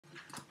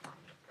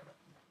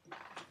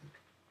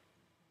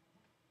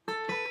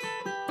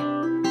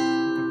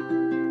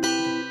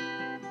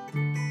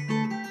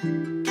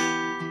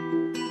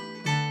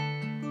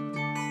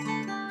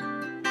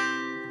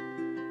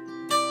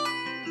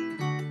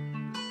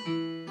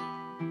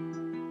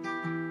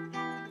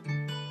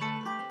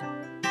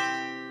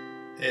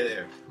Hey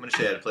there, I'm going to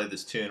show you how to play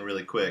this tune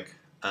really quick.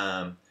 It's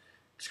a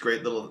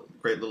great little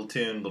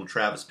tune, little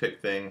Travis pick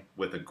thing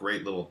with a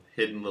great little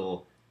hidden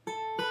little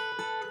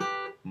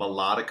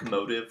melodic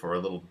motive or a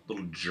little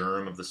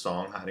germ of the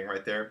song hiding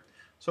right there.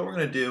 So what we're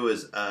going to do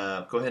is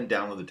go ahead and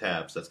download the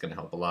tabs. That's going to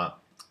help a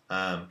lot.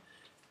 And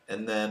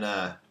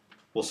then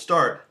we'll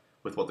start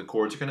with what the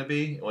chords are going to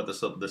be and what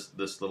this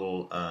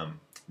little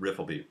riff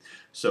will be.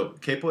 So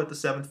capo at the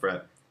 7th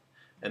fret,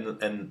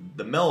 and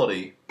the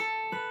melody.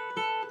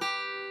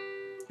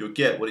 You'll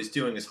get what he's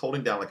doing is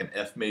holding down like an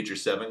F major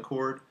 7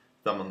 chord,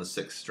 thumb on the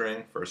 6th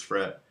string, 1st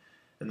fret,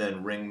 and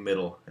then ring,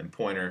 middle, and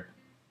pointer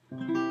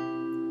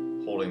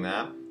holding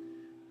that.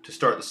 To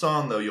start the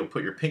song though, you'll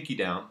put your pinky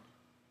down,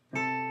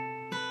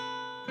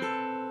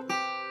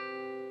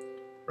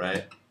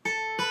 right?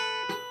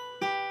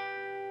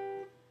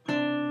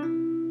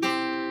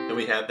 Then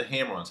we have the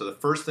hammer on. So the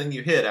first thing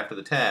you hit after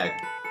the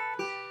tag,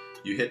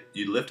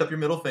 you lift up your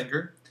middle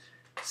finger,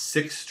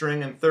 6th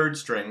string and 3rd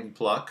string you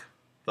pluck,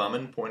 thumb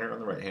and pointer on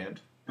the right hand,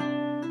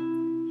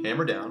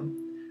 hammer down,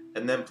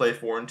 and then play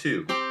 4 and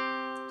 2.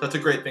 So that's a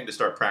great thing to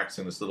start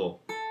practicing this little.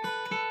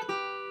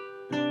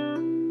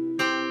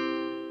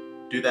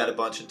 Do that a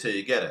bunch until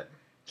you get it.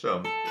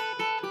 So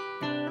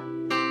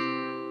then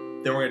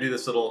we're going to do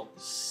this little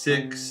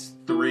 6,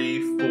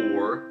 3,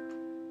 4.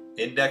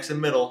 Index and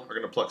middle are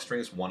going to pluck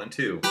strings 1 and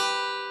 2.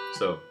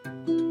 So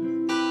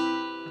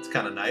that's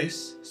kind of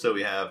nice. So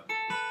we have.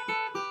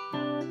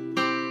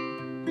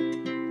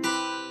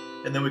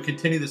 And then we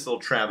continue this little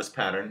Travis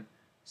pattern,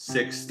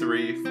 6,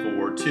 3,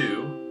 4,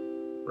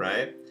 2,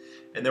 right?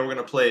 And then we're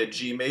going to play a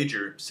G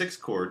major 6th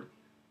chord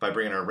by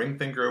bringing our ring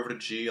finger over to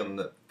G on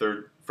the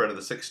 3rd fret of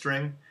the 6th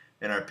string,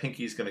 and our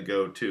pinky is going to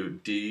go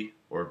to D,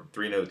 or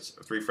 3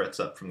 frets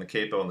up from the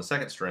capo on the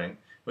 2nd string. And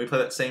we play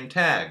that same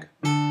tag.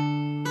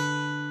 And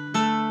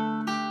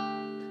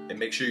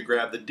make sure you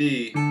grab the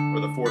D or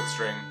the 4th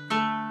string,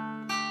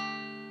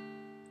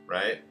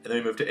 right? And then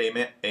we move to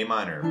A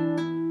minor.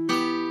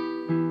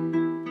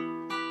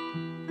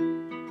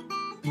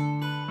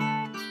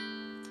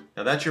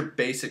 Now that's your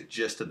basic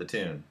gist of the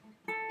tune.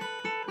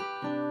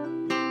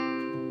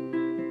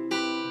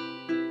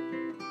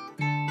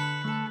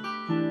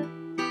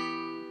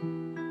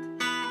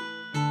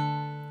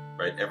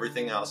 Right,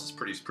 everything else is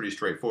pretty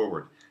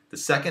straightforward. The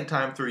second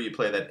time through you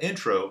play that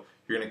intro,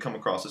 you're going to come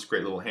across this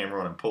great little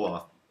hammer-on and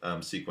pull-off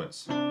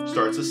sequence.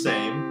 Starts the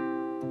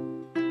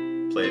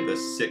same. Play the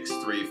 6,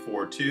 3,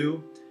 4,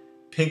 2.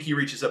 Pinky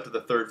reaches up to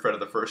the 3rd fret of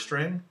the 1st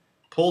string.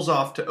 Pulls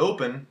off to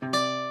open.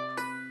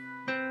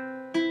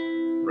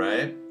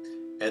 Right?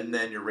 And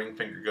then your ring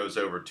finger goes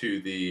over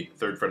to the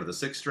 3rd fret of the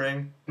 6th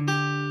string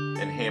and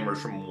hammers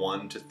from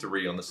 1 to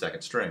 3 on the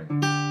 2nd string.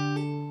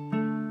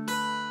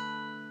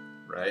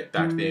 Right?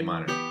 Back to the A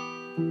minor.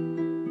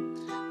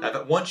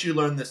 Now, once you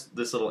learn this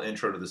little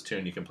intro to this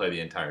tune, you can play the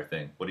entire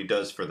thing. What he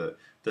does for the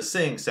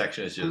sing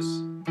section is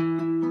just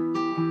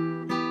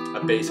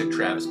a basic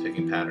Travis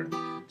picking pattern.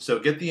 So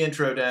get the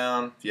intro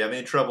down. If you have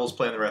any troubles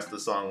playing the rest of the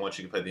song, once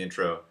you can play the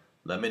intro,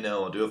 let me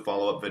know. I'll do a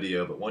follow-up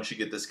video. But once you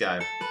get this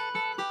guy,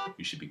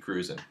 you should be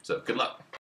cruising. So good luck.